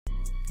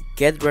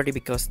Get ready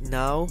because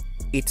now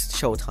it's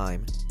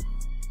showtime.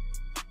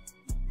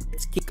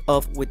 Let's kick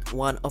off with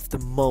one of the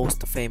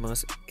most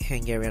famous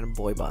Hungarian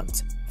boy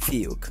bands,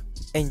 Fiúk.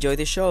 Enjoy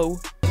the show!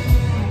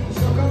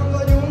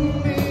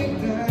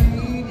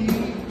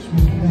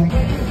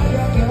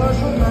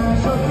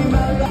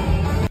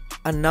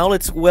 And now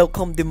let's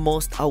welcome the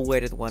most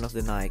awaited one of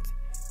the night,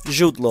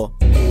 Judlo.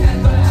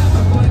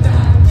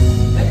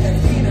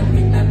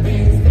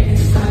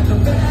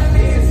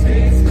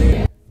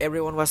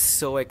 Everyone was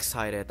so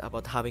excited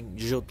about having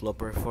Judlo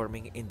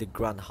performing in the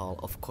Grand Hall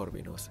of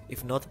Corvinus.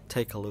 If not,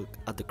 take a look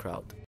at the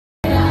crowd.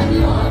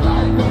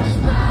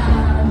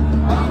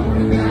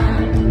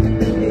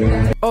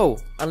 Oh,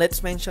 and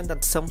let's mention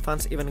that some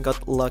fans even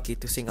got lucky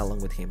to sing along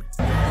with him.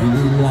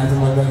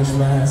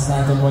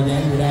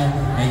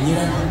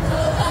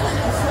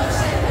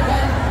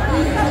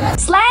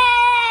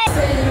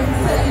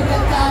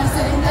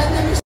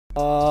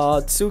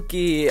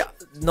 Tsuki,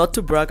 not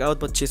to brag out,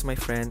 but she's my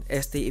friend.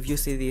 Esti, if you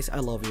see this, I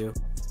love you.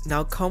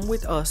 Now come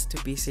with us to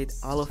visit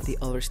all of the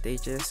other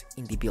stages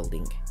in the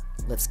building.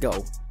 Let's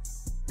go.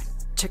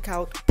 Check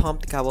out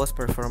Pumped Cabo's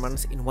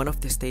performance in one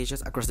of the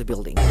stages across the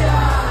building.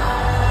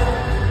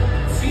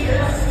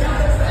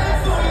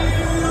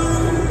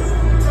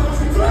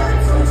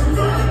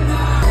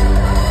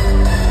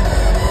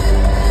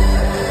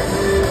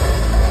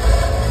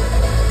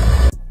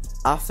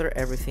 After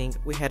everything,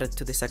 we headed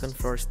to the second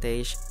floor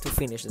stage to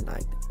finish the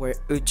night, where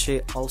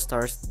ÖCSI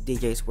All-Stars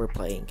DJs were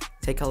playing.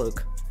 Take a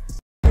look.